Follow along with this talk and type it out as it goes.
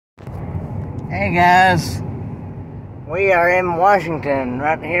Hey guys, we are in Washington.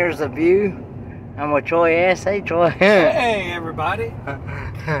 Right here's the view. I'm with Troy S. Hey Troy. Hey everybody.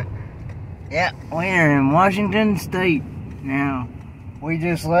 Yeah, we are in Washington State now. We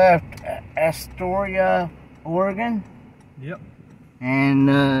just left Astoria, Oregon. Yep.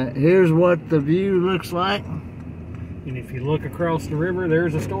 And here's what the view looks like. And if you look across the river,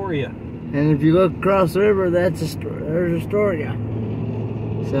 there's Astoria. And if you look across the river, there's Astoria.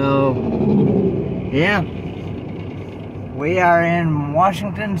 So, yeah, we are in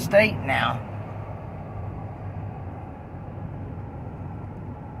Washington State now.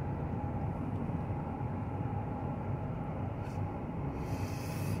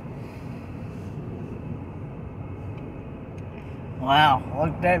 Wow,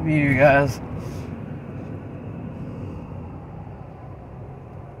 look at that view, guys.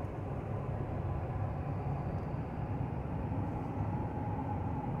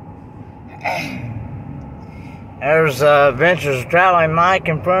 There's Adventures of Traveling Mike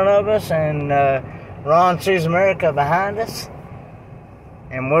in front of us, and Ron Sees America behind us,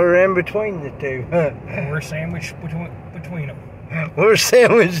 and we're in between the two. And we're sandwiched between them. We're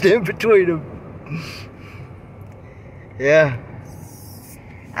sandwiched in between them. Yeah.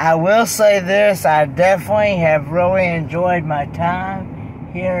 I will say this, I definitely have really enjoyed my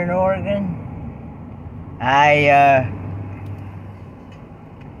time here in Oregon. I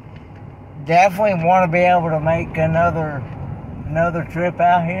definitely want to be able to make another trip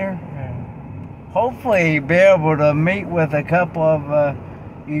out here, and hopefully be able to meet with a couple of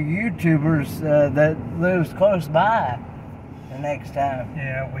you YouTubers that lives close by the next time.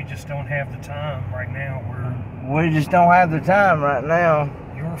 Yeah, we just don't have the time right now. We just don't have the time right now.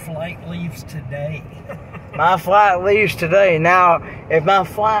 Your flight leaves today. My flight leaves today. Now, if my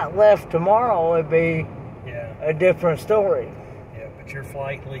flight left tomorrow, it'd be a different story. Yeah, but your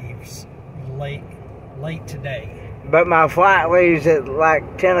flight leaves late today. But my flight leaves at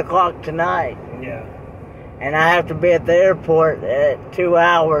like 10 o'clock tonight. Yeah. And I have to be at the airport at 2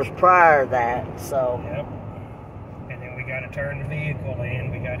 hours prior to that, so. Yep. And then we got to turn the vehicle in.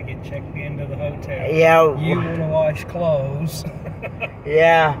 We got to get checked into the hotel. Yeah. You want to wash clothes.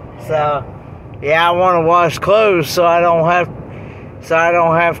 Yeah, so, yeah, I want to wash clothes so I don't have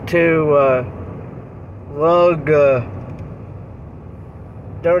to lug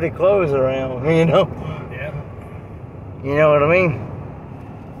dirty clothes around, you know? Yeah. You know what I mean?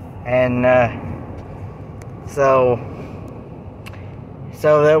 And so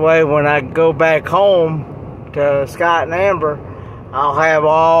that way when I go back home to Scott and Amber, I'll have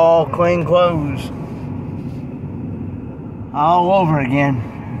all clean clothes all over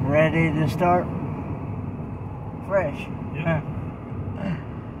again, ready to start fresh. Yep.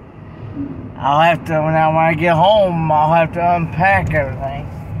 I'll have to, when I get home, I'll have to unpack everything.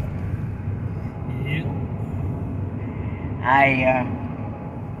 Yep.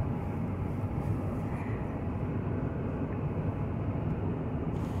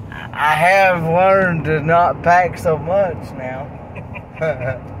 I have learned to not pack so much now.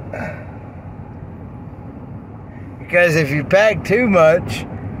 Because if you pack too much,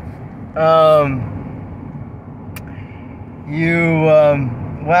 you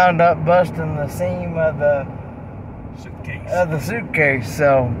wound up busting the seam of the suitcase.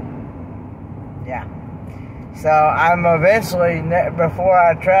 So, yeah. So I'm eventually, before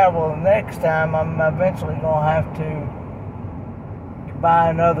I travel next time, I'm eventually gonna have to buy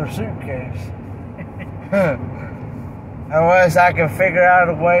another suitcase. Unless I can figure out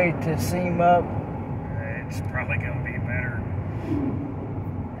a way to seam up. It's probably going to be better.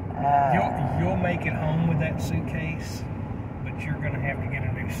 You'll make it home with that suitcase, but you're going to have to get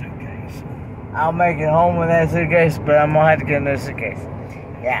a new suitcase. I'll make it home with that suitcase, but I'm going to have to get a new suitcase.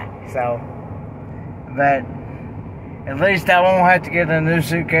 Yeah, so. But at least I won't have to get a new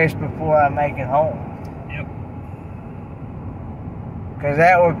suitcase before I make it home. Yep. Because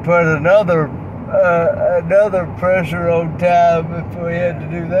that would put another pressure on time if we had to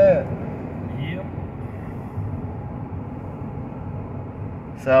do that. Yep.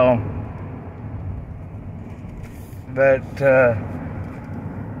 So, but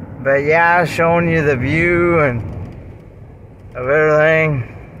yeah, I've shown you the view and of everything.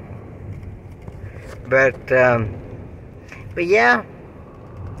 But yeah,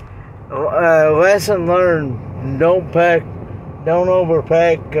 lesson learned: don't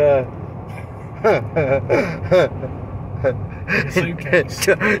overpack. Suitcase.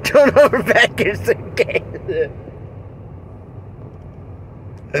 Don't overpack your suitcase.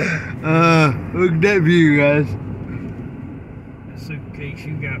 Look at that view, guys. The suitcase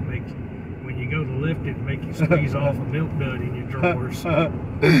you got makes, when you go to lift it, make you squeeze off a milk dud in your drawers.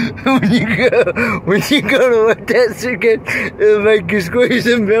 when you go to lift that suitcase, it'll make you squeeze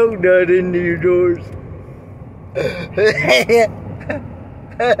a milk dud into your drawers.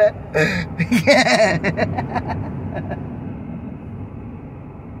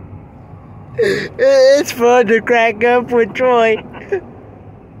 It's fun to crack up with Troy.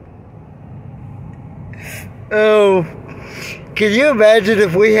 Oh, can you imagine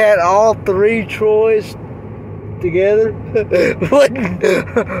if we had all three Troys together?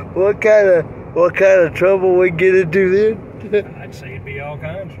 what kind of trouble we'd get into then? I'd say it'd be all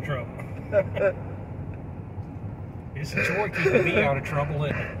kinds of trouble. It's a Troy keeping me out of trouble,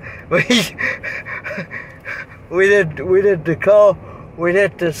 isn't it? We'd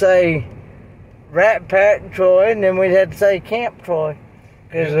have to say Rat Pack Troy, and then we'd have to say Camp Troy.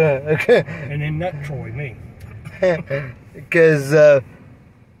 And then Nut Troy, me. Because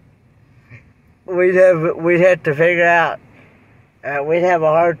we'd have to figure out, we'd have a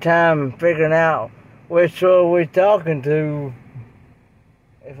hard time figuring out which Troy we're talking to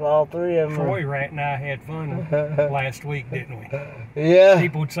if all three of them Troy Rat and I had fun last week, didn't we? Yeah.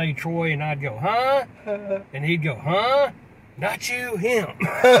 People would say Troy and I'd go, huh? And he'd go, huh? Not you, him.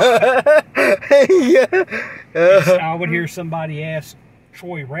 Yeah. I would hear somebody ask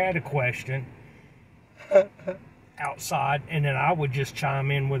Troy Rat a question outside, and then I would just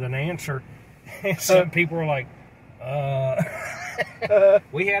chime in with an answer. And some people were like,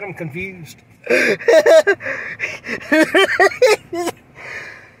 we had them confused.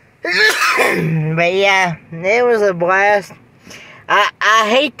 But yeah, it was a blast. I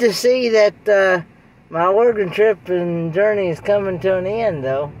hate to see that my Oregon trip and journey is coming to an end,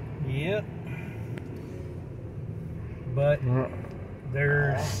 though. Yep. But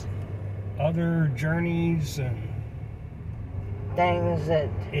there's other journeys and things that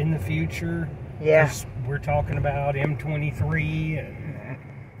in the future. Yeah. We're talking about M23 and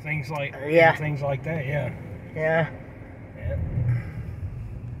things like that. Yeah. Yeah.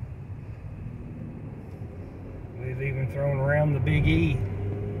 We've even thrown around the Big E.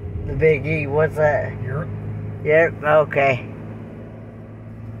 The Big E, what's that? Europe. Yep, okay.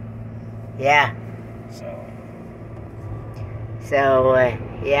 Yeah. So,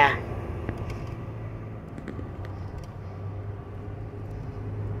 yeah.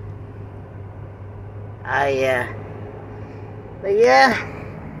 But yeah.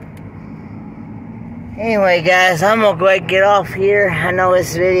 Anyway, guys, I'm gonna go ahead and get off here. I know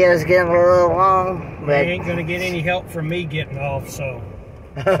this video is getting a little long, but you ain't gonna get any help from me getting off, so.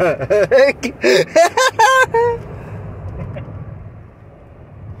 You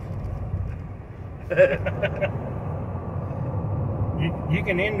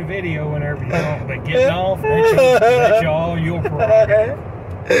can end the video whenever you want, but getting off, that's all your prerogative.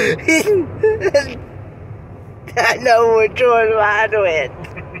 I know which one mine went.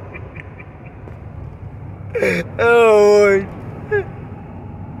 Oh,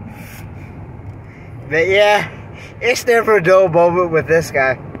 but yeah, it's never a dull moment with this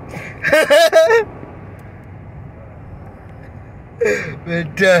guy.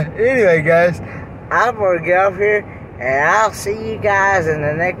 But anyway, guys, I'm gonna get off here, and I'll see you guys in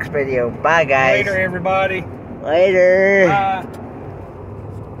the next video. Bye, guys. Later, everybody. Later. Bye.